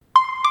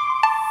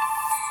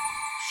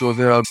So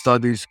there are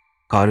studies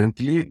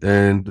currently,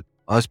 and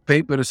as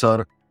papers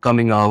are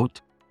coming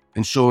out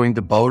and showing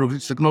the power of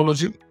this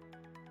technology,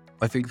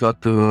 I think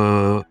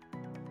that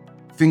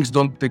things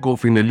don't take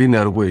off in a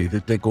linear way. They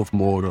take off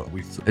more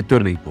with a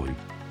turning point.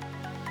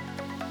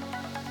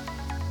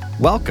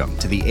 Welcome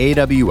to the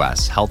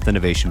AWS Health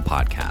Innovation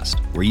Podcast,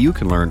 where you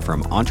can learn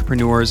from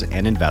entrepreneurs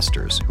and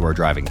investors who are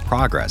driving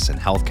progress in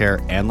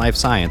healthcare and life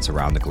science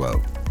around the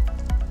globe.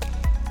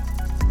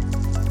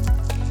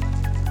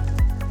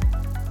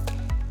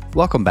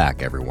 Welcome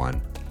back,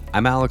 everyone.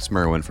 I'm Alex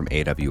Merwin from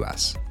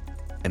AWS.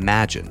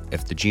 Imagine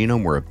if the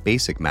genome were a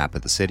basic map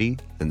of the city,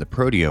 then the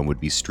proteome would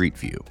be Street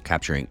View,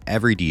 capturing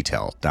every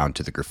detail down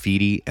to the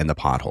graffiti and the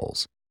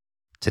potholes.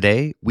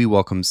 Today, we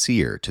welcome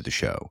Seer to the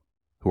show,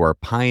 who are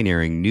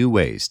pioneering new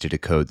ways to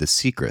decode the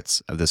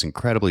secrets of this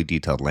incredibly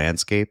detailed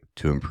landscape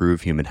to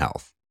improve human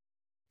health.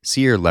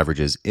 Seer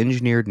leverages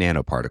engineered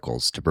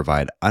nanoparticles to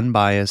provide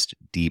unbiased,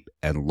 deep,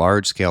 and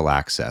large-scale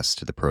access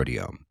to the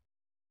proteome.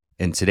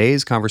 In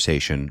today's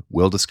conversation,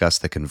 we'll discuss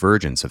the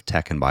convergence of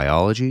tech and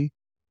biology,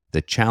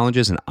 the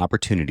challenges and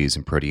opportunities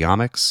in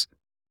proteomics,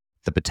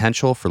 the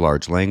potential for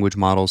large language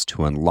models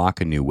to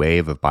unlock a new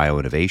wave of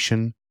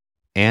bioinnovation,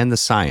 and the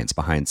science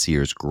behind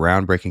Seer's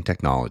groundbreaking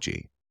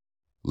technology.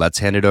 Let's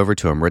hand it over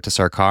to Amrita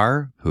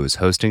Sarkar, who is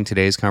hosting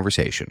today's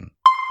conversation.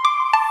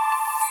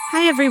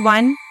 Hi,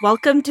 everyone.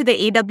 Welcome to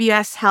the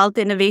AWS Health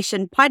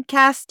Innovation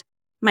Podcast.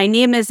 My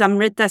name is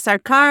Amrita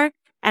Sarkar,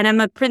 and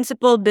I'm a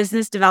Principal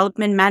Business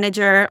Development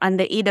Manager on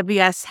the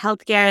AWS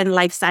Healthcare and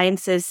Life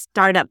Sciences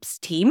Startups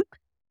team,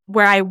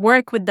 where I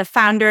work with the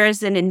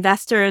founders and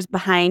investors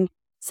behind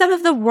some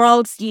of the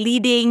world's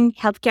leading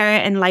healthcare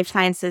and life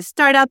sciences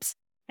startups,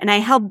 and I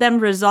help them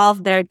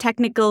resolve their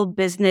technical,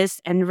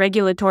 business, and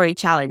regulatory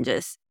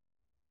challenges.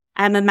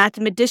 I'm a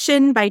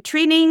mathematician by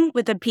training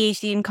with a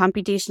PhD in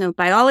computational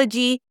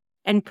biology,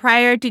 and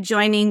prior to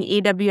joining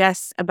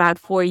AWS about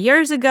 4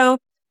 years ago,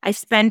 I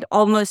spent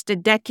almost a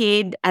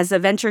decade as a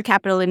venture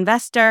capital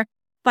investor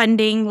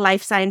funding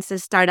life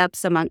sciences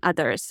startups, among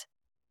others.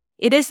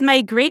 It is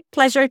my great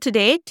pleasure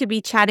today to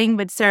be chatting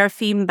with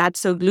Serafim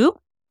Batzoglou,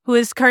 who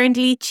is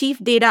currently Chief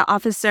Data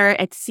Officer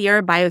at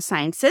Seer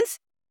Biosciences.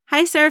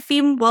 Hi,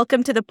 Serafim.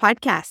 Welcome to the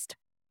podcast.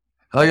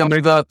 Hi,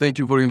 Amrita. Thank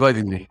you for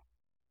inviting me.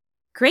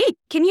 Great.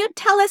 Can you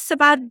tell us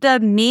about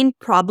the main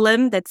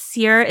problem that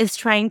Seer is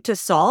trying to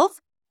solve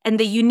and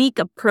the unique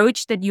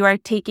approach that you are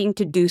taking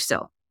to do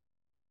so?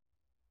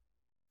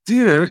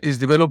 Seer is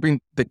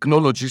developing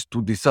technologies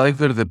to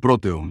decipher the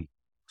proteome.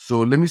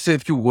 So let me say a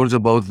few words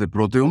about the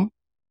proteome.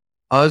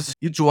 As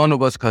each one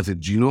of us has a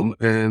genome,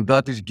 and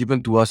that is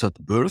given to us at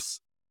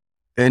birth,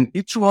 and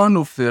each one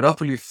of the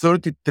roughly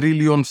 30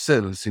 trillion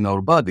cells in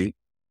our body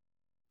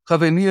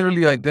have a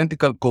nearly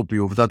identical copy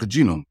of that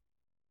genome.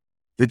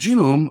 The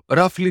genome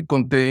roughly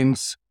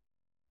contains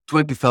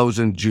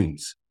 20,000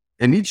 genes,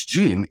 and each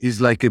gene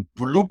is like a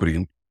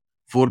blueprint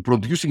for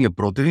producing a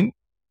protein,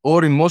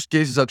 or in most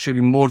cases,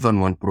 actually more than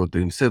one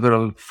protein,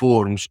 several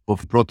forms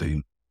of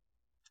protein.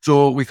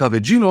 So we have a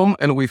genome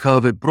and we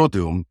have a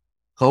proteome.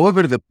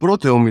 However, the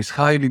proteome is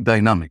highly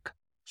dynamic.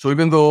 So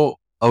even though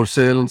our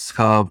cells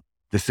have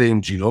the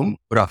same genome,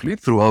 roughly,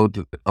 throughout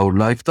our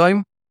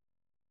lifetime,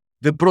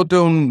 the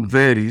proteome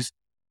varies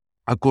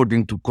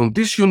according to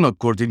condition,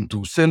 according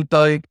to cell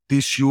type,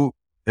 tissue,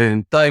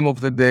 and time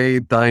of the day,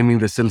 time in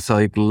the cell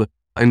cycle,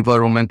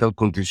 environmental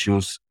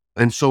conditions,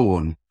 and so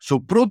on. So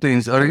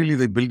proteins are really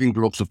the building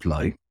blocks of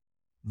life.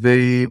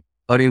 They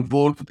are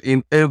involved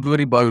in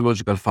every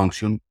biological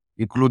function,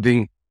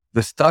 including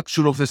the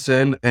structure of the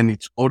cell and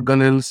its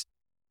organelles,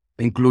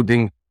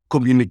 including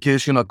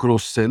communication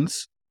across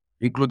cells,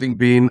 including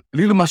being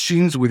little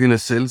machines within a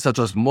cell, such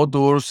as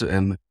motors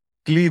and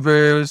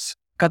cleavers,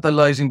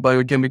 catalyzing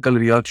biochemical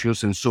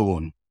reactions, and so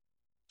on.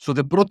 So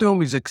the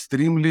proteome is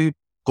extremely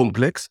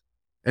complex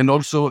and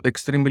also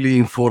extremely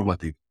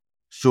informative.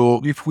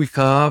 So if we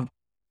have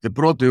the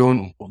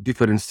proteome of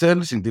different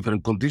cells in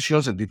different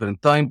conditions and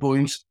different time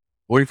points,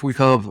 or if we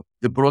have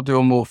the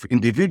proteome of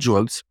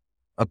individuals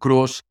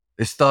across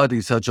a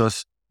study such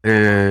as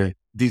a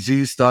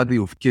disease study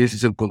of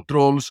cases and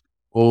controls,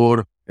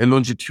 or a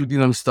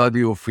longitudinal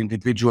study of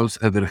individuals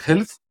and their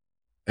health,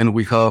 and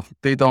we have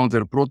data on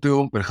their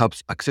proteome,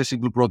 perhaps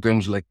accessible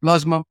proteomes like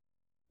plasma,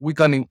 we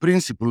can in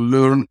principle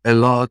learn a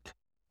lot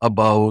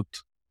about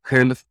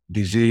health,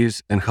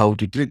 disease, and how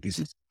to treat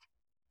disease.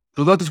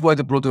 So that is why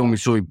the proteome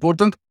is so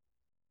important.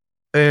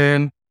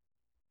 And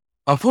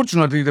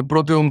unfortunately, the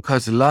proteome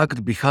has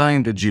lagged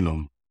behind the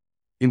genome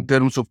in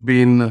terms of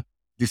being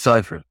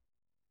deciphered.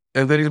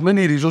 And there is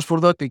many reasons for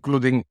that,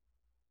 including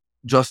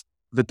just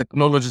the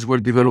technologies were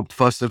developed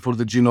faster for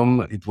the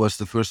genome. It was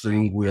the first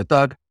thing we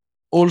attacked.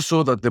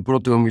 Also that the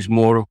proteome is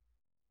more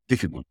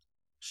difficult.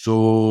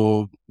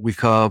 So we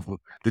have,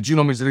 the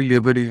genome is really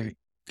a very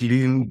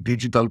clean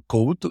digital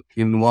code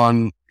in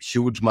one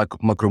huge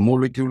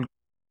macromolecule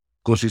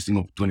consisting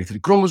of 23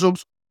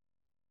 chromosomes.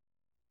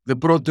 The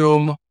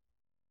proteome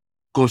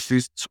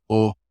consists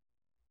of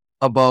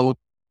about,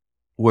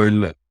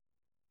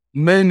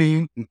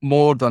 many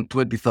more than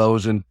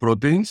 20,000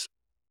 proteins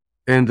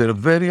and their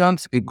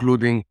variants,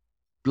 including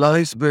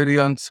splice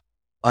variants,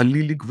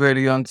 allelic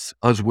variants,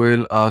 as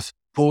well as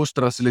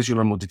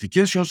post-translational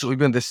modifications. So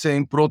even the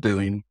same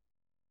protein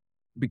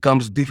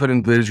becomes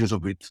different versions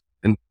of it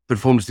and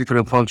performs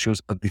different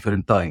functions at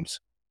different times.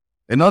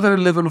 Another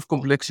level of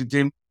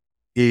complexity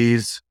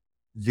is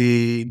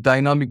the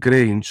dynamic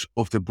range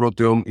of the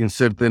proteome in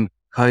certain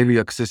highly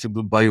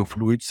accessible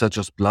biofluids, such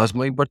as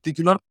plasma in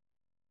particular.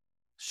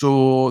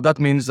 So that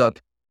means that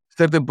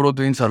certain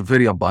proteins are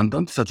very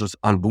abundant, such as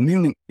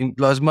albumin in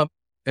plasma,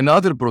 and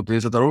other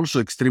proteins that are also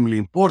extremely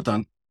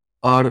important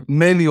are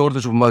many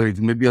orders of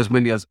magnitude, maybe as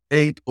many as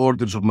 8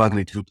 orders of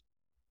magnitude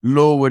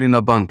lower in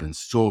abundance.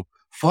 So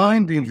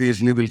finding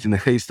these needles in a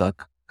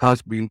haystack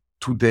has been,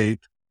 to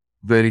date,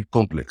 very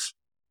complex.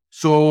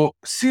 So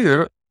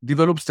Seer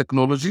develops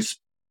technologies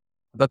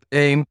that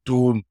aim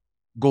to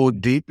go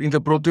deep in the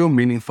proteome,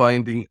 meaning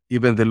finding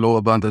even the low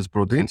abundance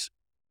proteins,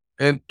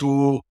 and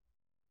to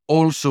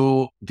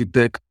also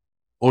detect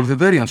all the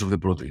variants of the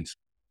proteins.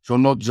 So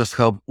not just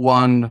have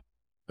one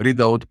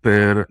readout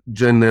per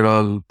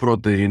general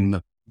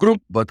protein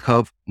group, but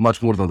have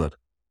much more than that.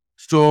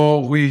 So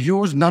we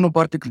use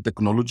nanoparticle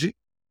technology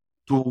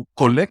to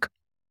collect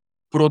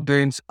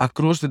proteins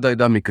across the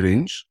dynamic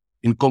range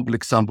in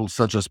complex samples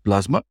such as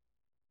plasma.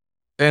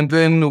 And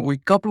then we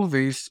couple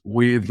this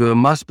with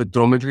mass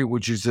spectrometry,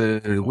 which is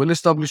a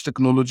well-established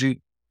technology,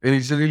 and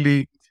it's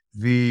really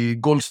the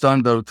gold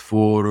standard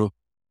for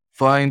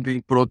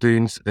finding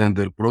proteins and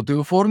their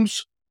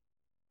proteoforms,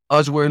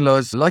 as well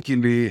as,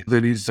 luckily,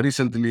 there is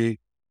recently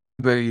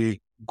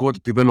very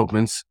good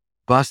developments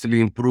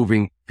vastly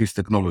improving this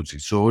technology.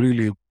 So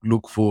really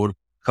look for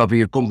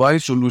having a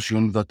combined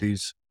solution that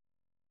is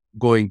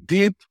going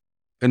deep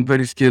and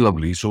very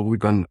scalably, so we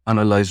can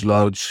analyze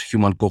large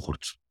human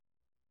cohorts.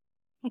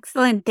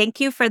 Excellent. Thank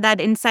you for that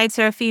insight,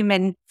 Serafim.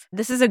 And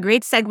this is a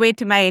great segue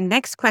to my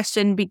next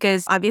question,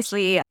 because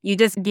obviously you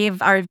just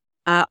gave our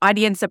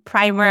audience a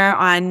primer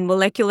on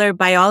molecular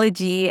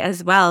biology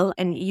as well.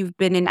 And you've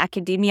been in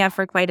academia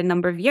for quite a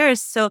number of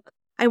years. So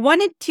I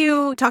wanted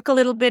to talk a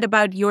little bit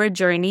about your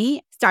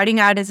journey, starting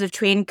out as a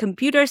trained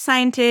computer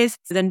scientist,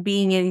 then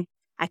being in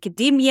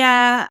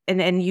academia,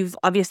 and you've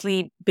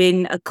obviously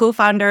been a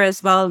co-founder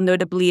as well,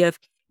 notably of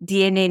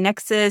DNA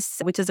Nexus,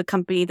 which is a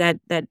company that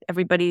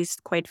everybody's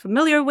quite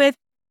familiar with.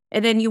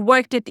 And then you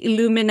worked at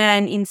Illumina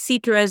and In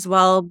Situ as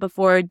well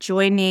before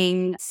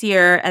joining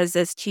Seer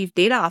as chief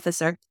data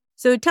officer.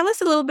 So tell us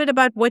a little bit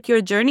about what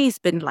your journey's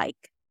been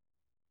like.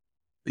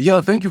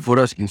 Yeah, thank you for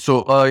asking.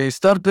 So I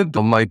started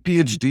my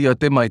PhD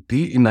at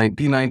MIT in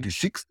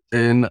 1996.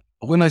 And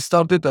when I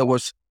started, I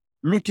was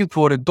looking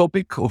for a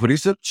topic of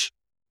research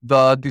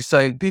that is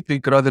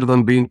scientific rather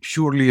than being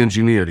purely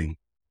engineering.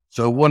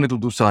 So I wanted to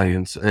do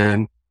science.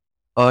 And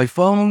I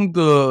found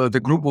the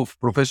group of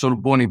Professor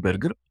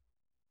Bonnieberger,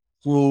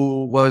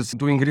 who was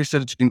doing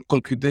research in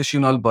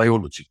computational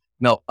biology.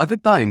 Now, at the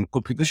time,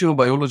 computational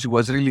biology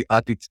was really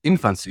at its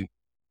infancy.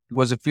 It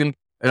was a field,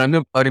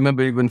 and I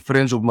remember even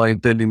friends of mine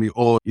telling me,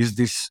 oh, is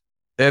this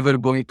ever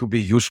going to be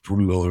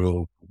useful,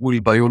 or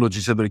will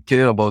biologists ever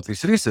care about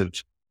this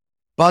research?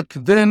 But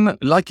then,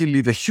 luckily,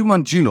 the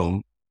human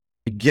genome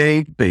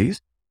gained pace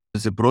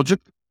as a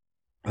project.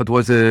 That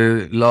was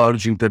a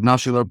large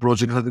international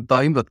project at the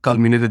time that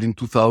culminated in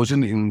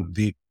 2000 in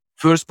the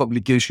first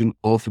publication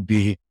of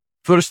the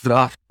first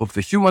draft of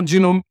the human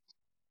genome.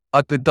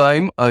 At the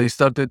time, I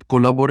started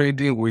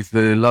collaborating with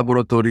the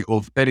laboratory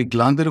of Eric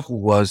Lander, who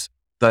was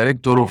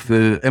director of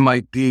the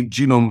MIT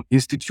Genome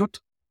Institute.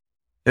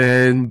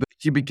 And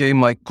he became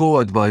my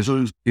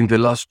co-advisor in the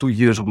last 2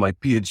 years of my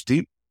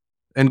PhD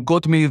and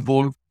got me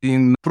involved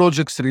in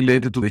projects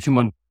related to the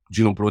Human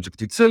Genome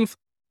Project itself,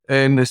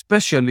 and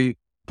especially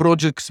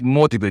projects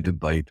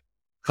motivated by it.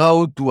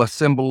 How to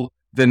assemble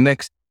the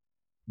next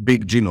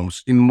big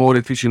genomes in more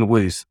efficient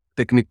ways,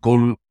 technique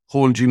called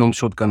whole genome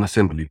shotgun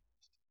assembly.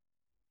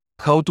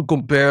 How to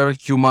compare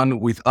human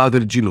with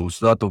other genomes,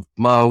 that of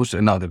mouse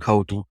and other,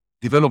 how to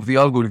develop the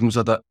algorithms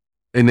that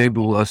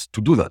enable us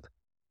to do that.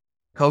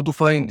 How to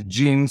find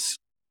genes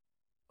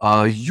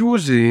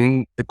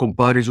using a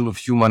comparison of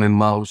human and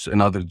mouse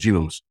and other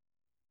genomes.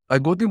 I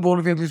got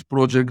involved in these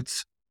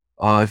projects.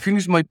 I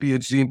finished my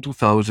PhD in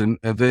 2000,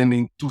 and then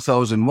in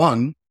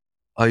 2001,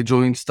 I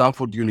joined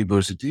Stanford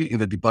University in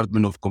the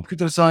Department of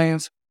Computer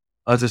Science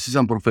as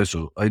assistant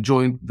professor. I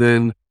joined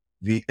then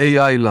the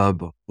AI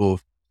lab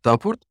of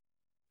Stanford.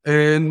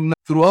 And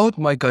throughout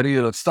my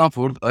career at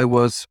Stanford, I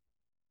was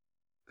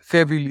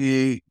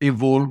heavily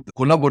involved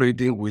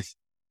collaborating with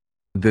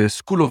the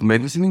School of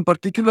Medicine in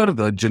particular,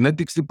 the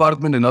genetics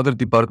department and other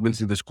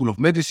departments in the School of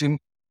Medicine.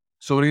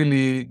 So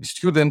really,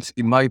 students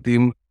in my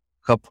team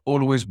have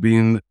always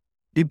been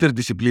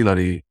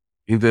interdisciplinary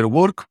in their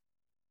work.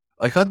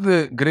 I had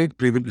the great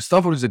privilege,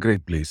 Stanford is a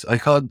great place. I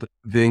had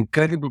the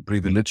incredible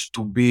privilege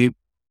to be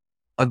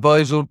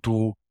advisor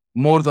to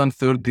more than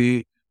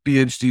 30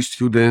 PhD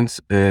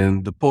students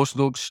and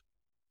postdocs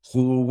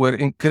who were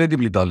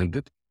incredibly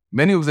talented.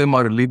 Many of them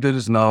are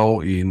leaders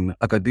now in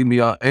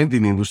academia and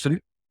in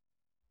industry.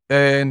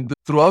 And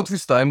throughout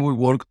this time, we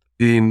worked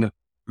in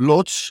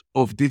lots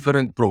of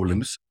different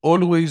problems,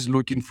 always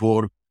looking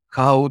for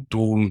how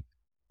to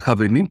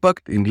have an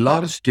impact in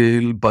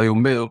large-scale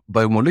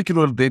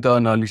biomolecular data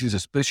analysis,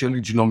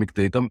 especially genomic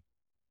data,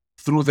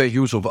 through the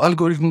use of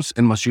algorithms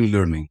and machine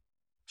learning.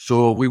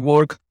 So we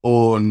work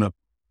on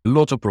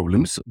lots of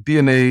problems: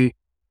 DNA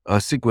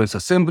sequence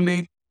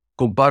assembly,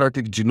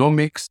 comparative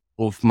genomics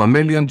of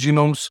mammalian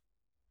genomes,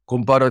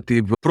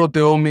 comparative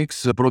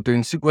proteomics,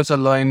 protein sequence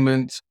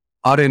alignments,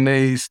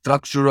 RNA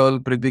structural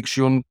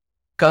prediction,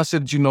 cancer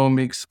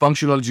genomics,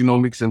 functional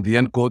genomics, and the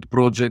ENCODE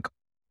project,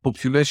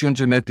 population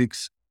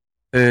genetics,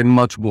 and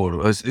much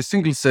more, as a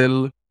single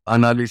cell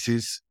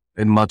analysis,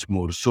 and much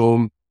more.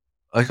 So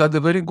I had a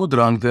very good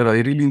run there. I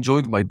really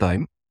enjoyed my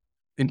time.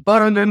 In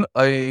parallel,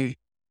 I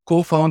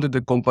co-founded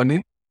a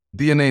company,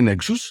 DNA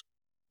Nexus.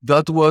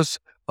 That was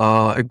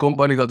a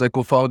company that I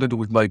co-founded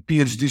with my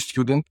PhD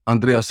student,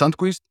 Andrea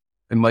Sandquist,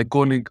 and my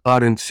colleague,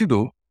 Aren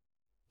Sido.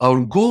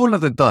 Our goal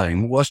at the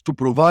time was to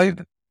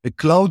provide a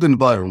cloud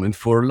environment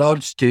for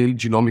large-scale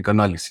genomic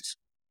analysis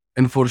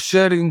and for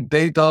sharing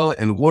data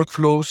and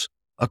workflows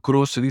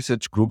across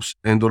research groups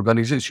and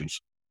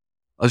organizations.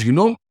 As you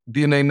know,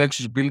 DNA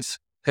Nexus builds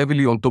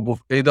heavily on top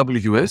of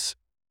AWS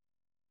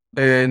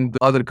and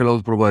other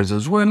cloud providers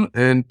as well.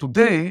 And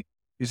today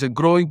is a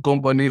growing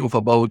company of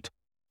about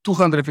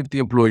 250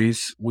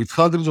 employees with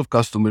hundreds of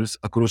customers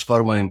across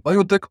pharma and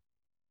biotech.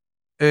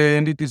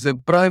 And it is a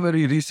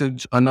primary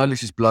research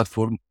analysis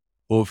platform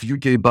of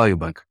UK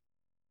Biobank.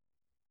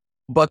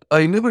 But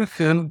I never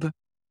held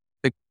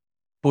a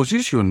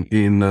position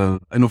in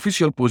an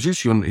official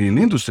position in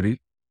industry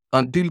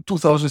until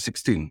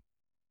 2016.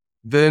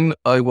 Then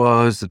I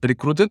was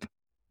recruited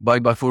by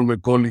my former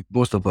colleague,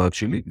 Mustafa,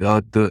 actually,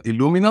 at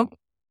Illumina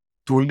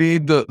to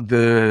lead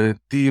the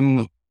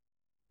team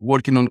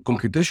working on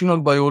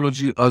computational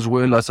biology as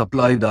well as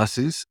applied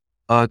assays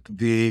at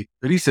the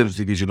research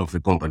division of the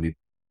company.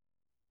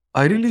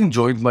 I really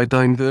enjoyed my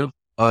time there.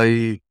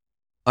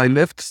 I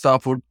left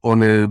Stanford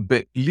on a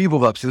leave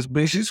of absence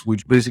basis,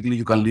 which basically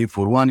you can leave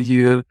for 1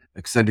 year,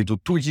 extended to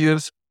 2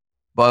 years.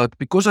 But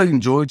because I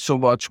enjoyed so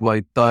much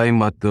my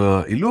time at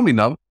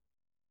Illumina,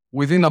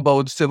 within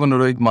about 7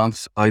 or 8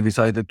 months, I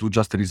decided to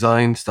just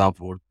resign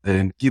Stanford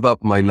and give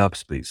up my lab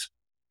space.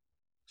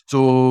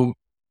 So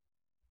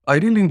I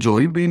really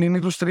enjoy being in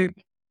industry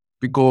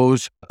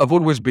because I've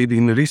always been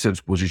in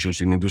research positions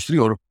in industry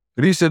or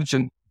research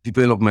and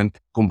development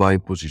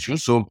combined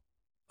positions. So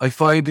I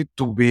find it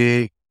to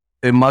be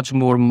a much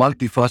more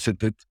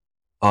multifaceted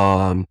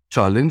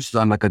challenge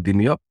than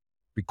academia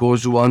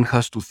because one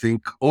has to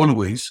think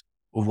always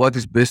of what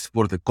is best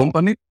for the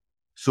company.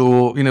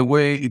 So in a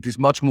way, it is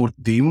much more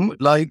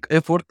team-like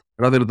effort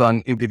rather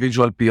than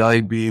individual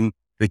PI being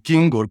the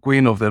king or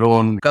queen of their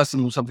own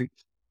castle or something.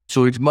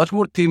 So it's much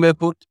more team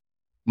effort,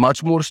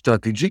 much more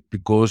strategic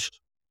because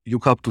you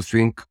have to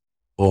think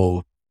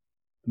of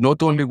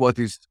not only what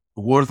is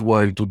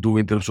worthwhile to do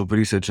in terms of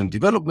research and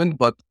development,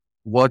 but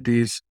what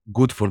is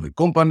good for the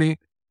company,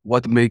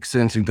 what makes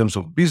sense in terms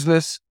of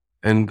business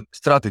and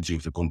strategy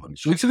of the company.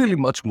 So it's really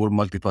much more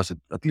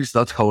multifaceted. At least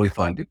that's how I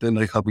find it, and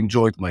I have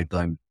enjoyed my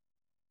time.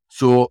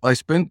 So I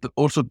spent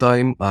also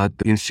time at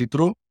In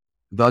Sitro,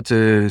 that's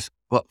a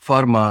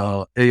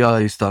pharma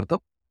AI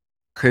startup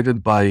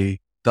headed by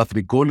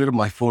Daphne Kohler,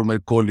 my former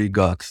colleague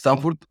at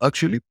Stanford,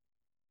 actually.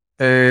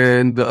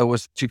 And I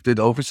was chief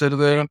data officer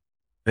there.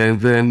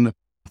 And then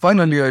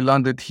finally I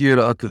landed here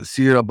at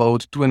Seer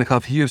about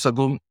 2.5 years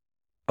ago.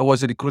 I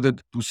was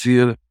recruited to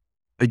Seer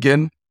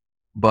again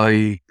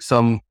by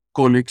some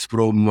colleagues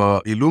from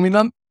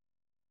Illumina.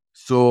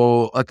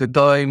 So at the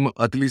time,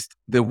 at least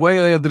the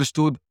way I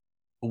understood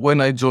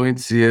when I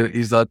joined Seer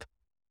is that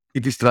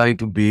it is trying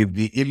to be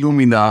the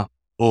Illumina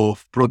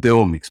of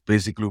proteomics.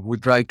 Basically, we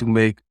try to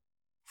make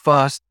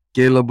fast,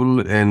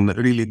 scalable, and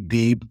really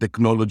deep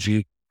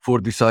technology for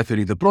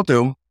deciphering the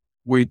proteome,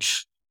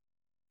 which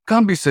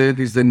can be said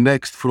is the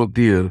next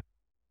frontier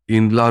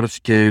in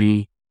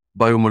large-scale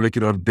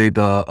biomolecular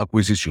data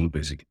acquisition,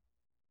 basically.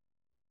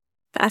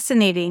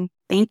 Fascinating.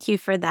 Thank you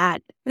for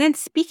that. And then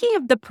speaking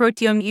of the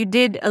proteome, you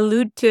did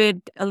allude to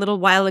it a little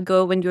while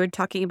ago when you were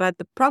talking about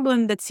the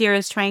problem that Seer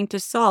is trying to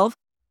solve.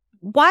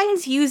 Why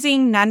is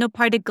using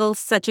nanoparticles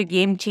such a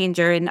game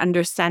changer in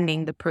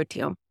understanding the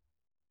proteome?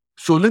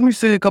 So let me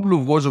say a couple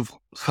of words of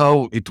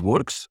how it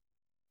works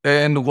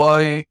and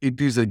why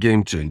it is a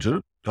game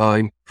changer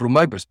from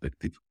my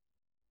perspective.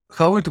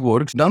 How it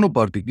works,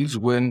 nanoparticles,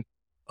 when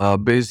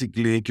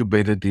basically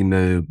incubated in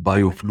a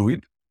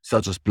biofluid,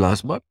 such as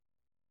plasma,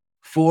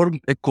 form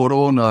a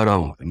corona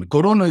around them. A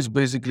corona is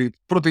basically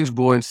proteins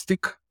go and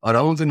stick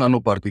around the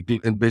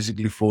nanoparticle and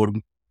basically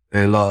form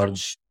a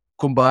large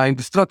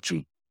combined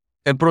structure.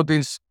 And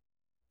proteins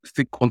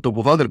stick on top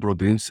of other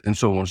proteins and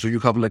so on. So you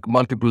have like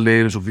multiple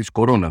layers of this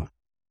corona.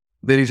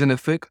 There is an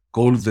effect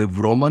called the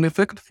Vroman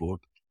effect,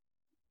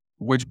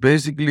 which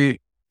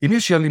basically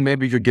initially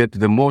maybe you get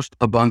the most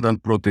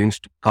abundant proteins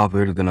to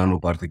cover the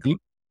nanoparticle.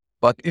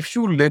 But if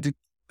you let it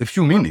a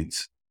few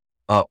minutes,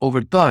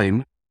 over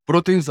time,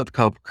 proteins that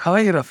have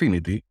higher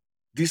affinity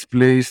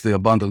displace the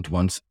abundant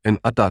ones and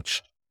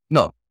attach.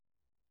 Now,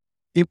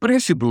 In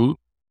principle,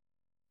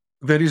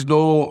 there is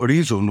no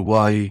reason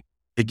why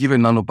a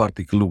given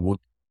nanoparticle would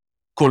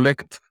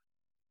collect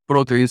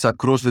proteins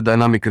across the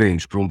dynamic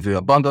range, from the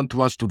abundant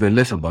ones to the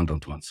less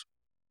abundant ones.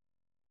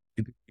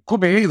 It could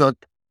be that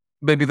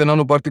maybe the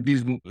nanoparticle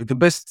is the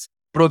best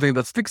protein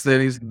that sticks there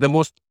is the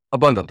most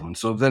abundant one,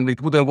 so then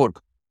it wouldn't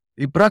work.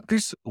 In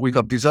practice, we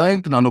have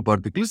designed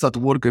nanoparticles that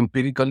work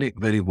empirically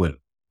very well.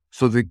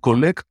 So they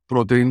collect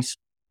proteins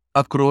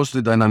across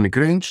the dynamic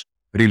range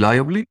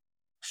reliably,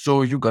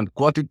 so you can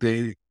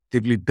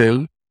quantitatively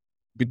tell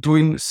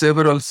between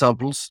several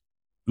samples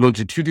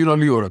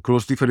longitudinally or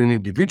across different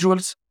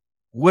individuals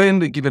when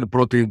the given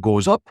protein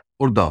goes up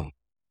or down.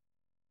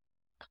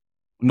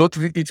 Not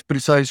its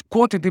precise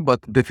quantity, but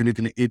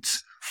definitely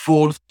its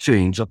fold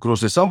change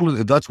across the sample.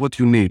 That's what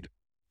you need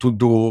to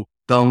do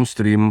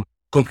downstream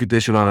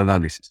computational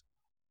analysis.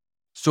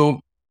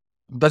 So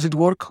does it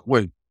work?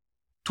 Well,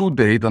 to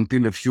date,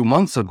 until a few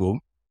months ago,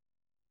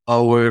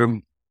 our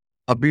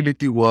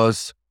ability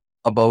was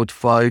about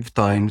 5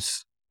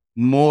 times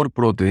more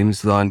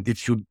proteins than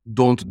if you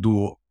don't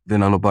do the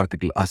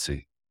nanoparticle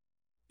assay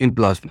in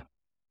plasma.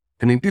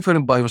 And in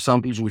different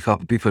biosamples, we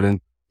have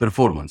different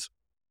performance.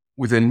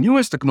 With the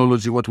newest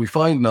technology, what we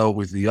find now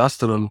with the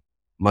Astral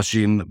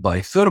machine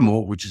by Thermo,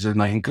 which is an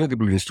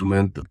incredible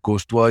instrument that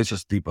goes twice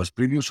as deep as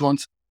previous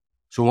ones.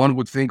 So one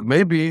would think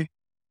maybe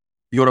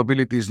your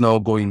ability is now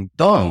going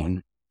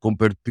down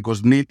compared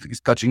because NEAT is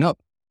catching up.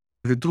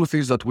 The truth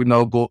is that we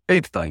now go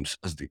 8 times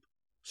as deep.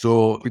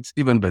 So it's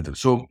even better.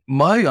 So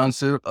my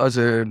answer as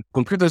a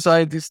computer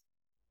scientist,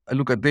 I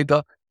look at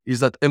data, is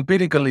that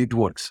empirically it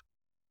works.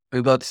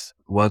 And that's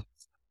what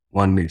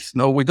one needs.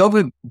 Now we have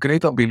a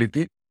great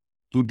ability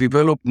to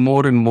develop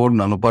more and more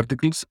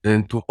nanoparticles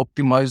and to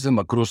optimize them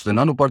across the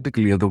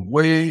nanoparticle, the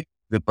way,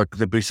 the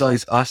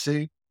precise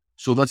assay.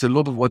 So that's a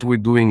lot of what we're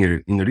doing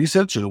in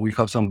research. We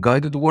have some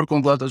guided work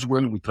on that as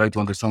well. We try to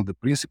understand the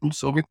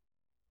principles of it.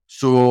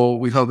 So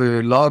we have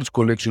a large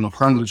collection of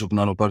hundreds of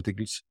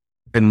nanoparticles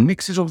and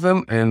mixes of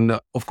them. And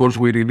of course,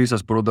 we release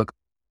as product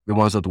the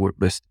ones that work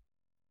best.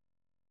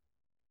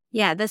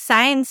 Yeah, the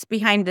science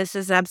behind this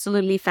is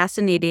absolutely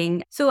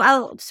fascinating. So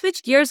I'll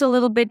switch gears a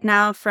little bit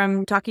now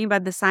from talking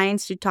about the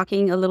science to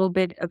talking a little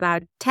bit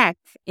about tech.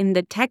 In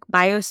the tech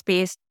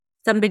biospace,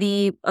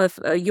 somebody of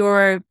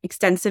your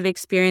extensive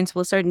experience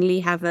will certainly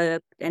have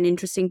an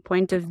interesting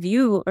point of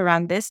view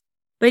around this.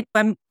 But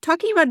I'm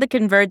talking about the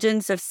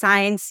convergence of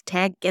science,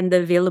 tech, and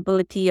the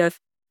availability of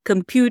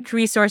compute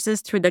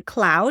resources through the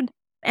cloud,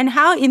 and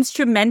how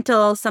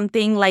instrumental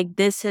something like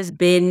this has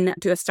been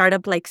to a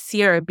startup like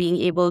Seer being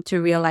able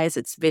to realize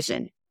its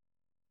vision.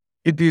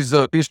 It is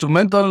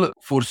instrumental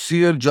for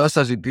Seer just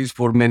as it is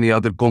for many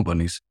other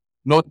companies,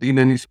 not in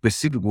any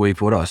specific way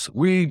for us.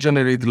 We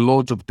generate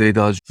lots of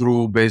data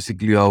through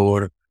basically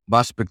our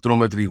mass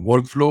spectrometry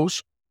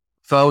workflows,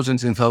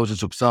 thousands and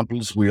thousands of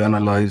samples we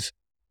analyze,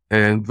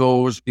 and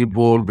those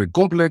involve a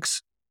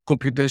complex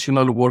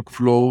computational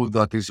workflow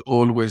that is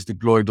always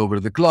deployed over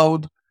the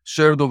cloud,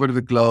 shared over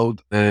the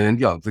cloud, and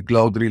the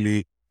cloud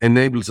really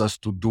enables us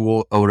to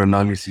do our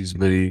analysis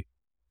very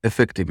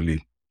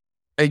effectively.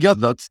 And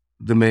that's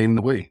the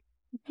main way.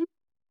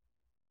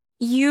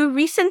 You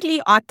recently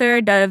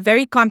authored a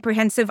very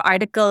comprehensive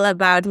article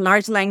about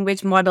large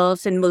language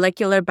models in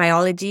molecular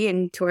biology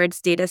and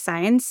towards data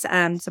science,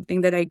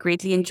 something that I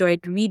greatly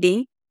enjoyed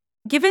reading.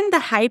 Given the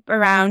hype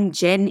around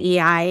Gen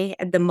AI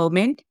at the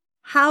moment,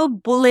 how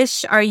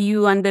bullish are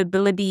you on the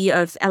ability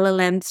of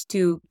LLMs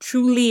to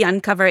truly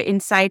uncover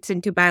insights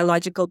into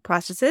biological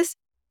processes,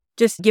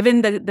 just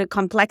given the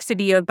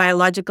complexity of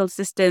biological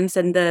systems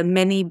and the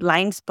many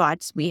blind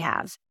spots we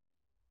have?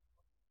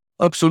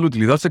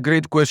 Absolutely, that's a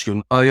great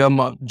question. I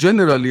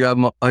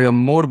am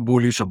more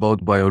bullish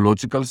about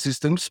biological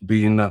systems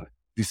being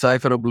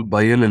decipherable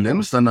by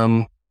LLMs than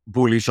I'm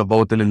bullish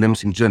about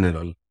LLMs in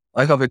general.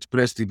 I have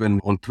expressed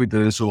even on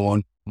Twitter and so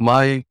on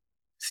my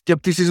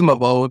skepticism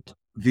about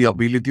the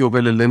ability of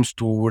LLMs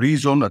to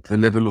reason at the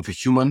level of a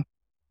human.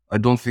 I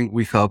don't think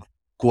we have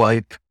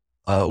quite,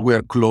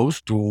 we're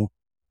close to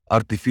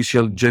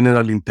artificial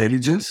general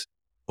intelligence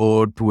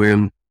or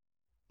to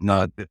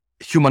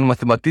human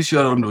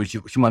mathematician or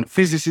human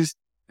physicist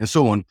and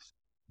so on.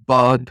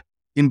 But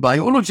in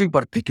biology in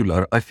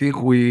particular, I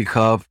think we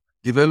have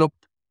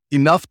developed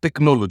enough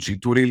technology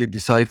to really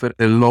decipher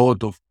a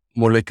lot of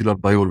molecular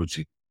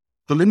biology.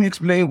 So let me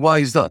explain why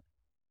is that.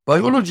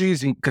 Biology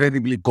is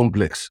incredibly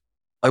complex.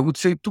 I would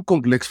say too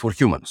complex for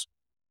humans.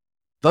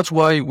 That's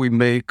why we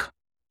make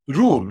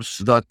rules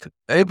that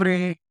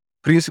every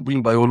principle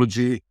in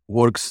biology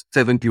works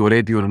 70 or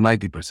 80 or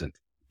 90%.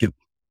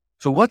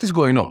 So what is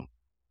going on?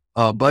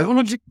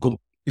 Biology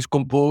is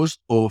composed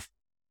of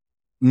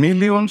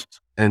millions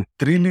and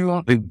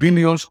trillions and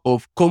billions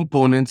of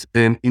components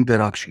and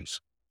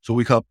interactions. So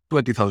we have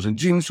 20,000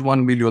 genes,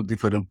 1 million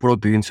different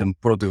proteins and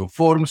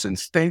proteoforms and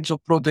states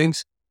of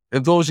proteins,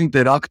 and those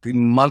interact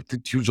in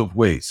multitudes of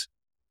ways.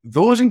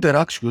 Those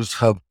interactions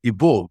have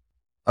evolved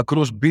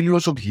across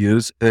billions of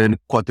years and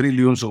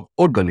quadrillions of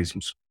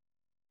organisms.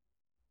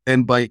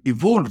 And by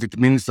evolved, it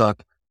means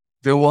that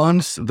the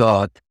ones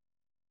that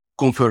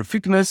confer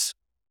fitness,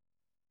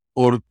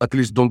 or at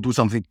least don't do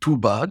something too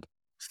bad,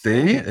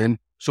 stay. And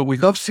so we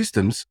have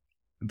systems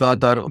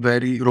that are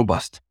very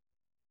robust.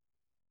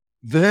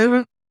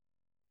 The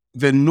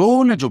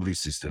knowledge of this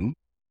system,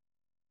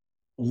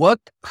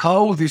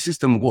 how the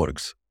system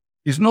works,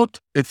 is not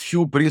a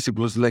few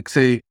principles like,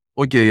 say,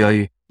 okay,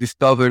 I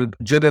discovered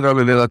general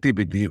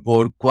relativity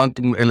or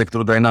quantum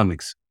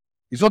electrodynamics.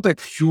 It's not a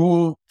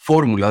few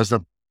formulas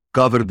that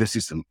cover the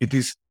system. It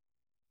is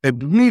a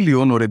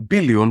million or a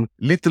billion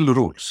little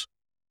rules.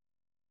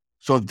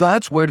 So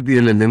that's where the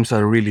LLMs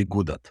are really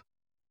good at.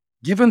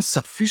 Given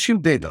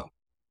sufficient data,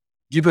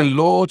 given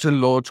lots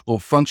and lots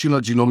of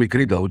functional genomic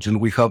readouts, and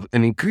we have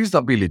an increased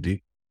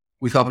ability,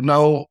 we have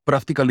now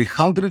practically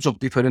hundreds of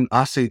different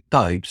assay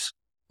types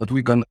that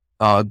we can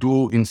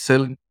do in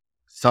cell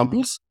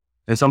samples,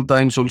 and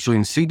sometimes also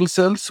in single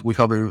cells. We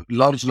have a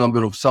large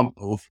number of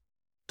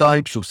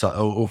types of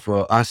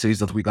assays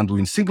that we can do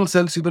in single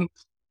cells even.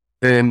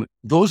 And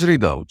those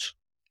readouts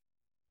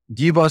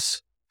give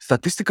us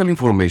statistical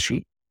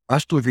information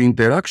as to the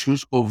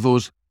interactions of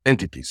those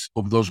entities,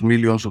 of those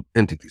millions of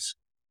entities.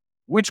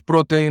 Which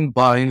protein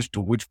binds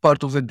to which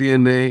part of the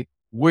DNA,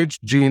 which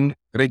gene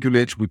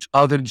regulates which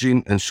other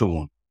gene, and so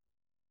on.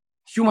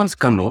 Humans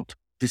cannot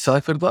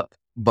decipher that,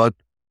 but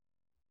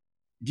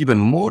given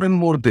more and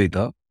more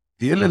data,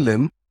 the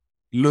LLM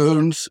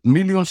learns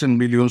millions and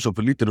millions of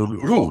little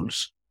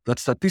rules that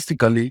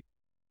statistically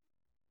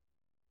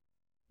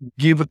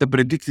give the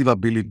predictive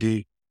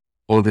ability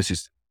of the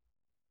system.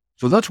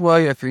 So that's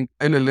why I think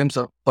LLMs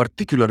are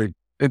particularly,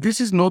 and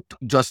this is not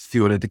just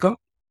theoretical.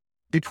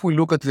 If we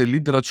look at the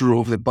literature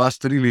of the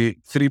past really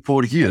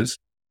 3-4 years,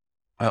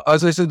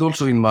 as I said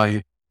also in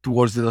my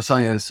Towards Data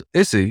Science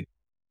essay,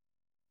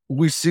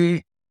 we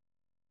see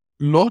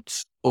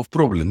lots of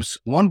problems,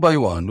 one by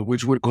one,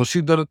 which were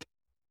considered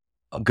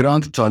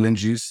grand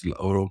challenges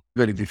or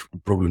very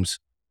difficult problems.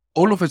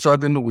 All of a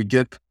sudden, we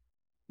get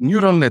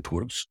neural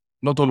networks,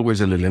 not always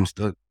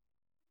LLMs.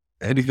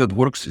 Anything that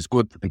works is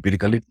good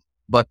empirically,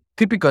 but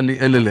typically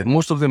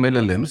most of them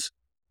LLMs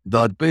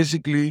that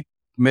basically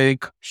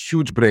make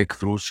huge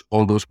breakthroughs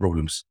on those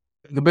problems.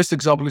 The best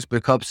example is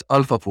perhaps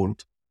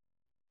AlphaFold,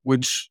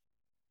 which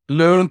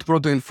learned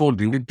protein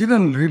folding. It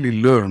didn't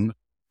really learn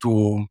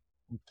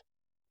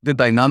the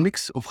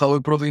dynamics of how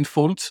a protein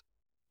folds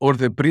or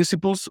the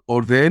principles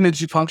or the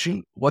energy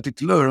function. What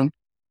it learned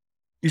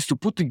is to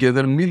put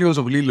together millions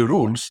of little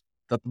rules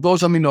that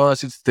those amino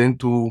acids tend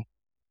to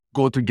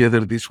go together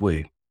this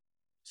way.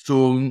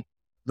 So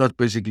that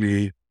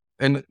basically,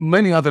 and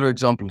many other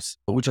examples,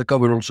 which I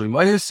cover also in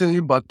my essay,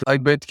 but I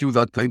bet you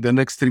that in the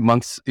next 3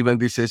 months, even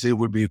this essay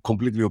will be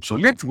completely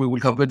obsolete. We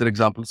will have better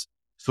examples.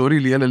 So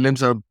really,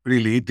 LLMs are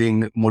really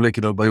eating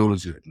molecular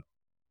biology right now.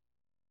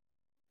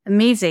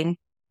 Amazing.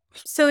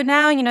 So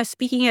now,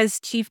 speaking as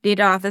Chief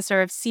Data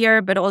Officer of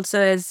Seer, but also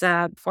as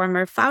a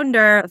former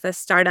founder of a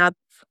startup,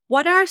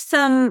 what are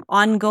some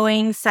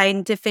ongoing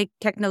scientific,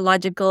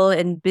 technological,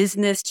 and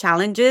business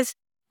challenges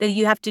that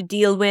you have to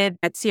deal with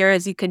at Seer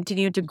as you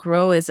continue to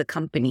grow as a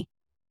company?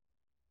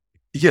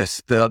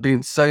 Yes, there have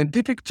been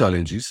scientific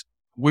challenges.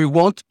 We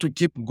want to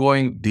keep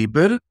going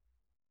deeper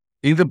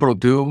in the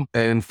proteome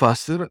and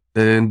faster.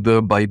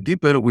 And by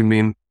deeper, we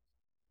mean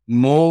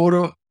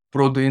more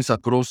proteins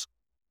across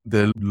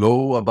the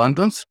low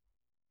abundance,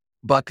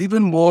 but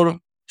even more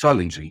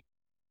challenging.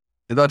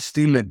 And that's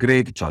still a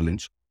great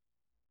challenge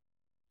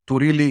to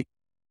really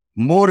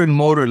more and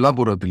more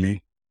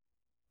elaborately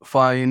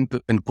find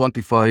and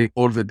quantify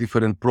all the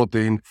different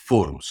protein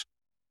forms.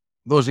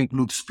 Those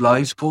include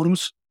splice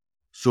forms,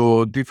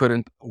 so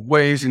different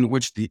ways in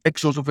which the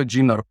exons of a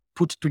gene are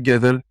put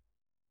together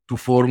to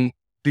form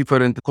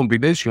different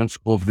combinations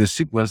of the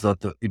sequence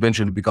that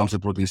eventually becomes a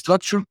protein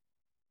structure,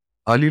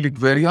 allelic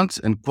variants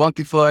and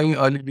quantifying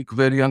allelic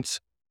variants,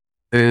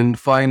 and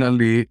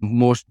finally,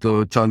 most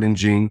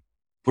challenging,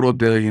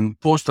 protein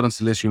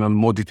post-translational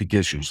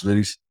modifications. There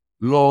is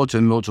lots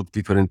and lots of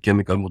different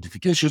chemical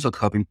modifications that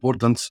have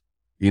importance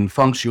in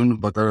function,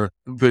 but are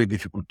very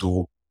difficult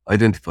to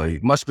identify.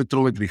 Mass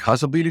spectrometry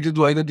has ability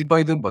to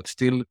identify them, but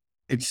still,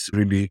 it's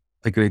really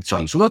a great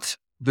challenge. So that's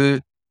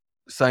the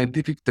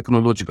scientific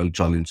technological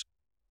challenge.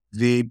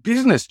 The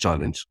business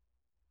challenge,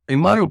 in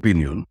my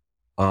opinion,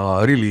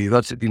 really,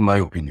 that's it in my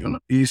opinion,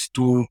 is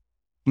to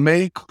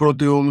make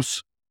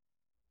proteomes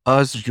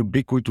as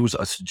ubiquitous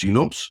as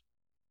genomes.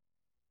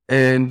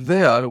 And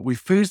there we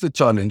face the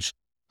challenge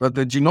that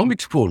the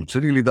genomics folks,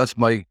 really that's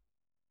my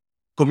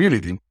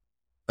community.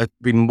 I've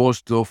been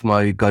most of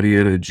my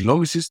career a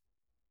genomicist.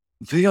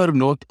 They are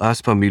not as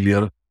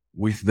familiar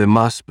with the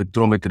mass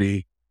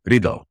spectrometry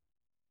readout.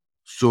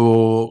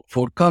 So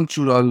for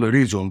cultural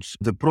reasons,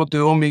 the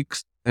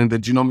proteomics and the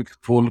genomics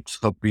folks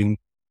have been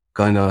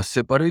kind of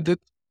separated.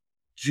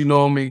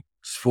 Genomics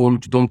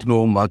folks don't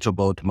know much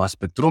about mass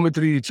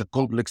spectrometry. It's a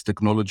complex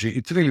technology.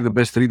 It's really the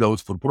best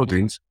readouts for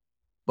proteins.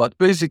 But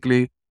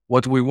basically,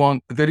 what we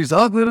want, there is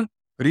other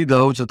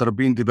readouts that are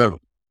being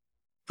developed.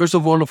 First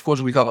of all, of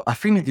course, we have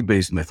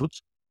affinity-based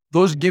methods.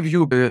 Those give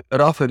you a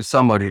rougher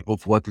summary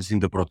of what is in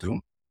the proteome.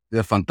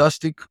 They're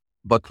fantastic.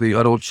 but they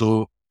are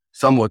also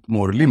somewhat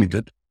more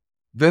limited.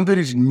 Then there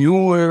is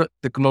newer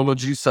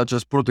technologies such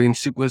as protein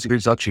sequencing.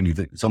 It's actually,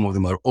 some of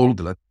them are old,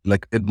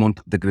 like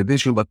Edmond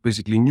degradation, but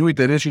basically new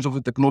iterations of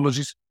the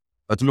technologies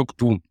that look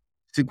to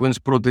sequence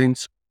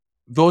proteins.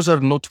 Those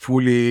are not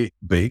fully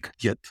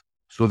baked yet,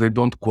 so they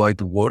don't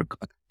quite work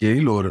at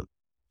scale or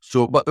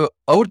so. But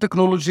our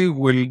technology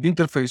will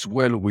interface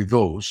well with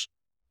those,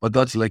 but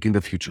that's like in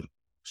the future.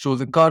 So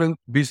the current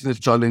business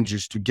challenge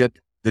is to get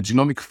the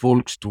genomic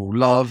folks to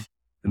love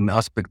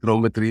mass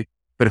spectrometry,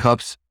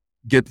 perhaps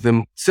get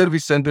them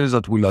service centers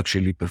that will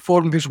actually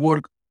perform this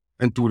work,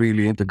 and to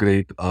really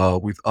integrate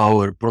with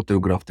our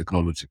proteograph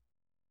technology.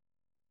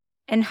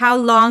 And how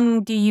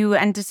long do you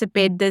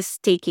anticipate this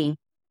taking?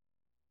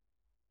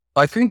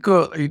 I think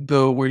it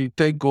will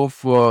take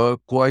off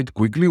quite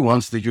quickly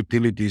once the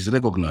utility is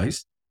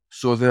recognized.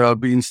 So there are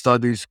being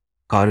studies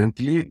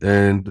currently,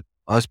 and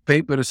as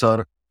papers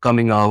are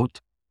coming out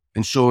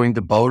and showing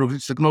the power of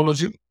this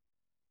technology,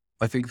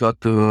 I think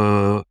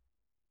that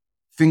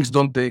things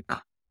don't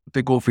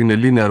take off in a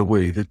linear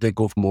way. They take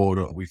off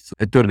more with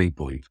a turning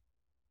point.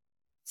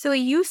 So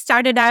you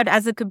started out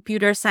as a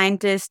computer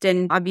scientist,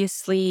 and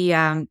obviously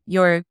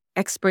your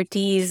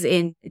expertise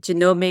in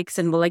genomics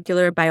and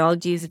molecular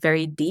biology is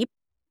very deep,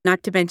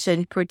 not to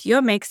mention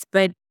proteomics.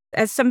 But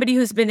as somebody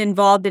who's been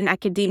involved in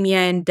academia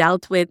and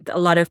dealt with a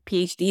lot of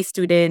PhD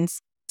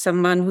students,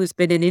 someone who's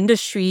been in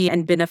industry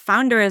and been a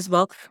founder as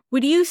well,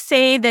 would you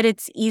say that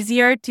it's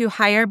easier to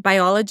hire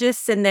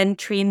biologists and then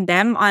train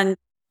them on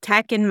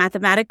tech and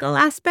mathematical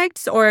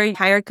aspects, or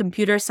hire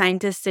computer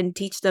scientists and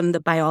teach them the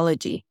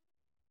biology?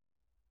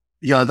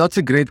 Yeah, that's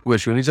a great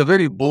question. It's a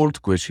very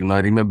bold question. I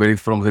remember it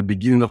from the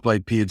beginning of my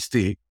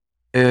PhD.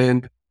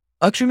 And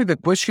actually, the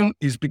question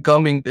is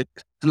becoming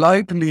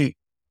slightly,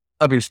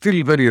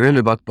 still very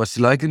relevant, but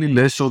slightly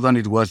less so than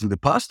it was in the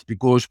past,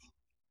 because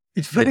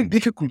it's very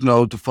difficult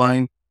now to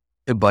find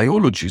a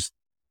biologist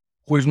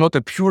who is not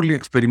a purely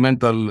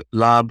experimental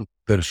lab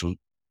person,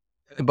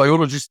 a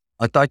biologist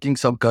attacking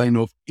some kind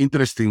of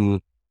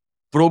interesting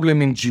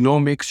problem in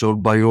genomics or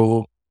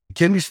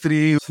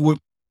biochemistry who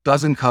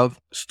doesn't have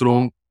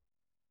strong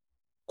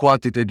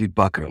quantitative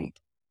background.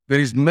 There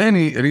is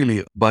many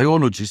really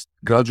biologists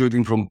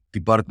graduating from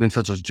departments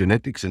such as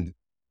genetics and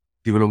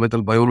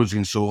developmental biology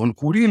and so on,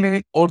 who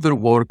really all their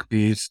work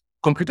is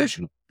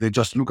computational. They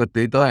just look at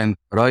data and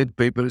write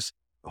papers,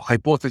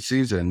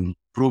 hypotheses, and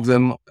prove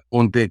them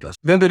on data.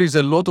 Then there is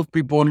a lot of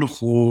people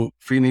who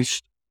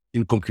finished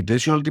in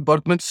computational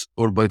departments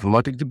or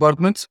bioinformatics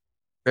departments,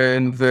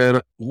 and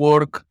their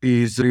work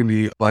is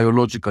really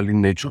biological in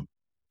nature.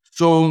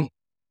 So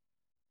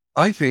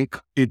I think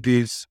it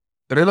is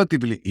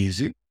relatively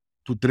easy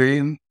to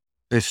train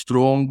a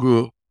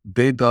strong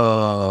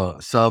data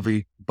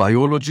savvy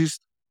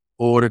biologist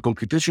or a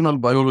computational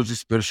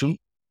biologist person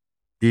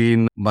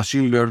in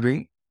machine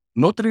learning,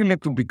 not really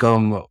to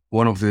become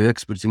one of the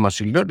experts in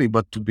machine learning,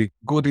 but to be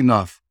good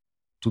enough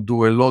to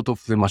do a lot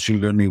of the machine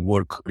learning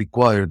work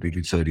required in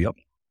this area.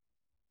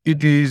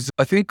 It is,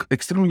 I think,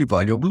 extremely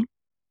valuable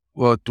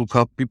to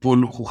have people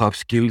who have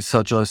skills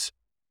such as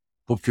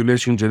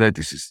population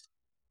geneticists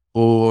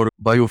or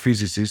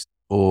biophysicists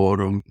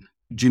or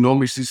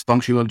genomicists,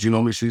 functional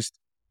genomicists,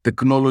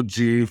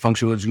 technology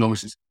functional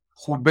genomicists,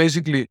 who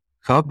basically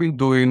have been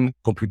doing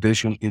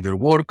computation in their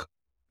work,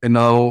 and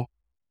now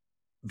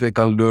they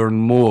can learn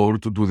more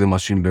to do the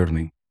machine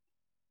learning.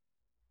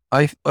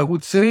 I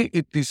would say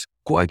it is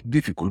quite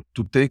difficult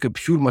to take a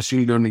pure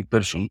machine learning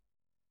person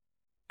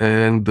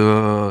and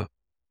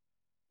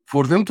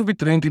for them to be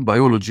trained in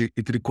biology,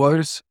 it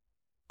requires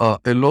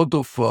a lot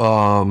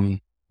of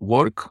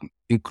work,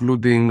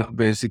 including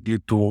basically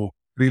to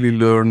really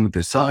learn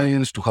the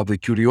science, to have the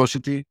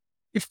curiosity,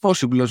 if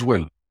possible as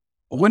well.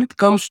 When it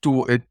comes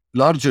to a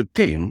larger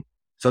team,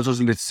 such as,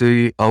 let's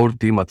say, our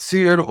team at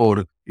Seer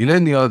or in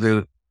any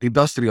other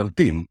industrial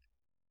team,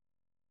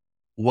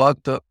 what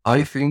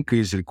I think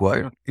is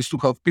required is to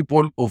have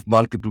people of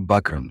multiple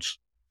backgrounds.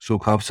 So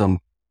have some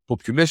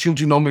population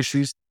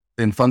genomicists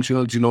and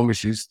functional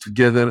genomicists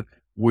together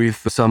with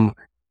some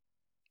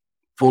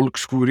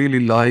folks who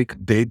really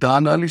like data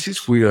analysis,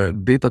 who are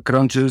data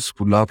crunchers,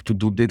 who love to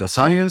do data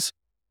science,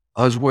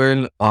 as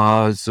well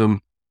as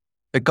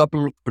a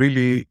couple of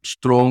really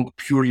strong,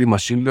 purely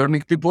machine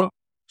learning people.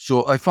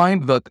 So I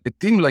find that a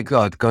team like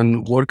that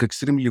can work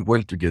extremely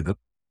well together,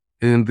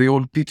 and they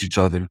all teach each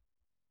other.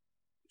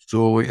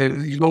 So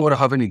you don't want to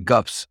have any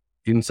gaps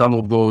in some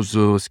of those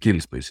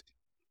skills, basically.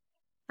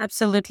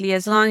 Absolutely.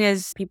 As long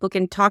as people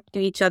can talk to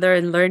each other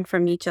and learn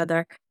from each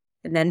other,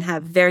 and then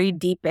have very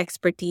deep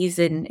expertise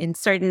in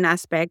certain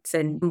aspects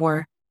and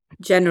more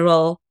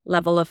general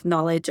level of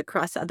knowledge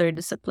across other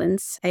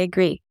disciplines. I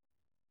agree.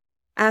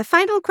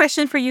 Final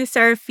question for you,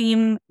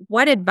 Serafim.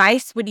 What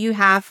advice would you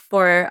have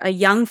for a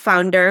young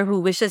founder who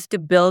wishes to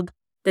build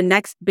the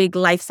next big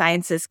life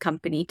sciences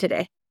company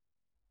today?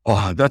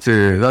 Oh, that's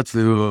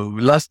the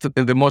last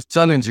and the most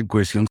challenging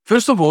question.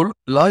 First of all,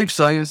 life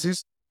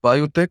sciences,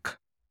 biotech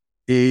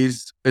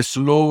is a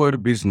slower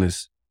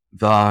business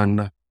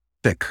than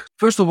tech.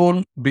 First of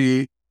all,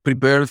 be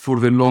prepared for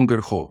the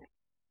longer haul.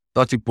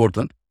 That's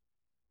important.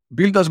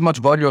 Build as much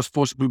value as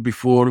possible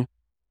before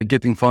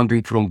getting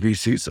funding from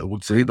VCs. I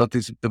would say that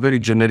is a very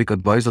generic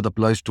advice that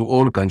applies to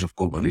all kinds of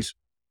companies.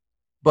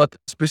 But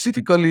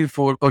specifically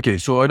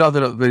so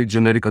another very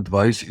generic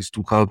advice is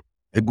to have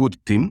a good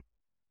team.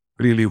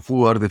 Really,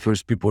 who are the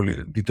first people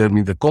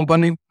determine the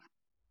company.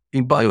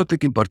 In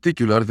biotech in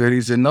particular, there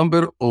is a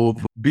number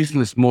of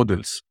business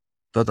models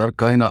that are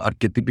kind of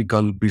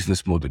archetypical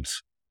business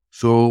models.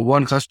 So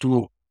one has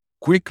to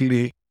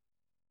quickly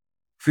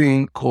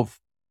think of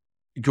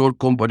your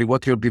company,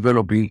 what you're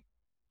developing.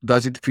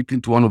 Does it fit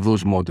into one of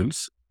those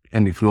models?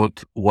 And if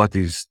not, what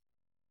is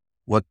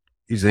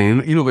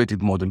an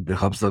innovative model?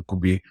 Perhaps that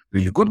could be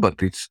really good,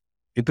 but it's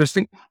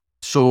interesting.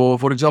 So,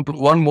 for example,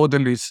 one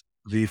model is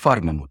the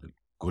pharma model,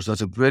 because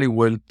that's a very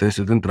well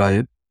tested and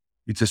tried.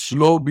 It's a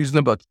slow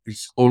business, but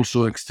it's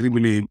also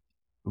extremely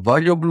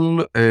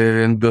valuable.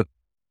 And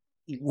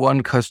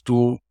one has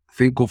to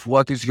think of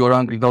what is your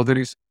angle. Now, there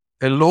is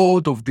a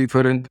lot of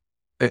different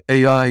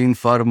AI in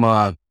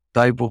pharma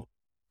type of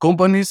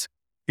companies.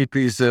 It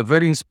is a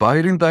very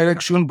inspiring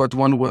direction, but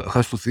one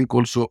has to think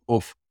also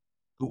of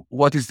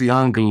what is the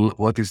angle,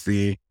 what is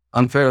the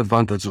unfair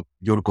advantage of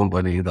your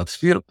company in that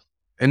sphere.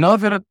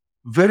 Another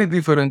very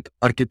different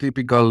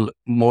archetypical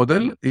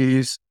model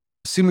is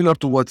similar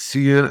to what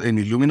Seer and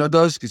Illumina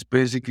does. Is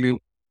basically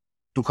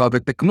to have a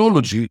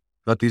technology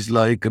that is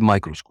like a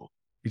microscope.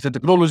 It's a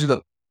technology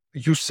that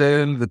you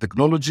sell the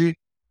technology,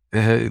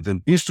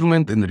 the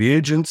instrument and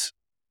reagents,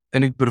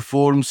 and it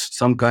performs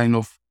some kind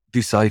of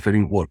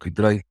deciphering work. It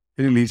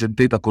really is a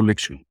data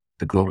collection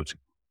technology.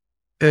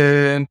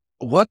 And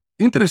what,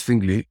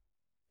 interestingly,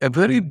 a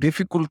very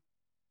difficult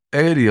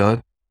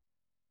area,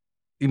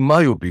 in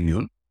my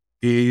opinion,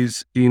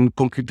 is in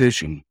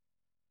computation,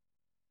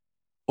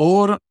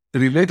 or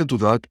related to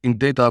that, in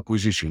data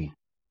acquisition.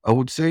 I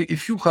would say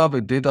if you have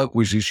a data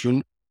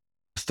acquisition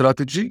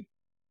strategy,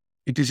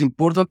 it is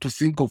important to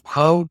think of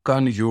how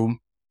can you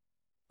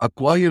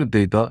acquire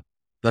data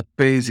that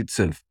pays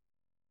itself,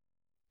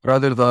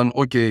 rather than,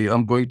 okay,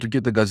 I'm going to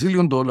get $1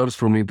 gazillion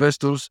from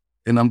investors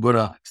and I'm going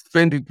to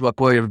spend it to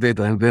acquire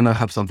data and then I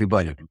have something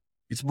valuable.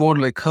 It's more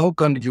like how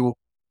can you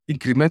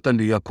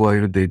incrementally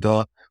acquire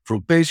data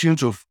from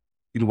patients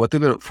in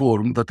whatever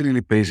form that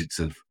really pays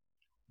itself.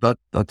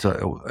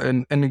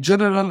 And in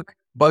general,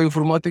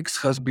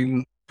 bioinformatics has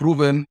been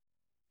proven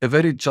a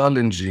very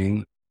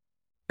challenging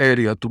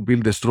area to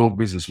build a strong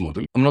business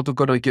model. I'm not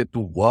going to get to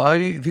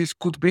why this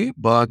could be,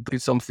 but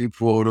it's something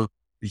for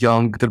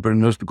young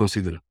entrepreneurs to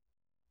consider.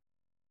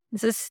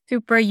 This is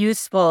super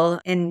useful.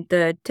 And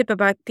the tip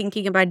about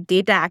thinking about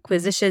data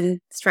acquisition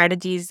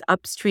strategies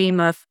upstream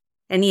of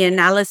any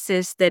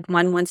analysis that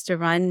one wants to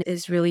run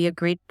is really a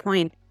great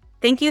point.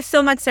 Thank you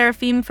so much,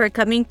 Serafim, for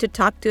coming to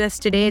talk to us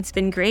today. It's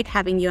been great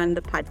having you on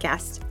the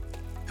podcast.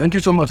 Thank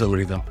you so much,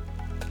 Aurita.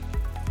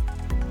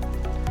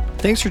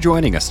 Thanks for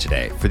joining us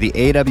today for the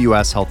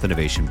AWS Health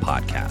Innovation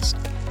Podcast.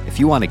 If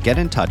you want to get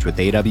in touch with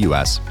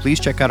AWS, please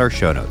check out our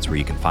show notes where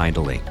you can find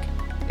a link.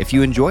 If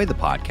you enjoy the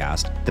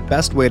podcast, the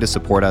best way to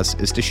support us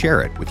is to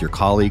share it with your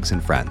colleagues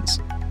and friends.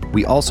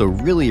 We also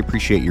really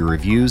appreciate your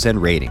reviews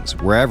and ratings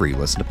wherever you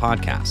listen to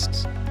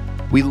podcasts.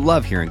 We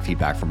love hearing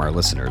feedback from our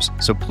listeners,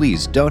 so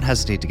please don't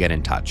hesitate to get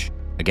in touch.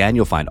 Again,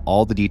 you'll find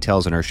all the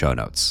details in our show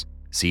notes.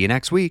 See you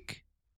next week.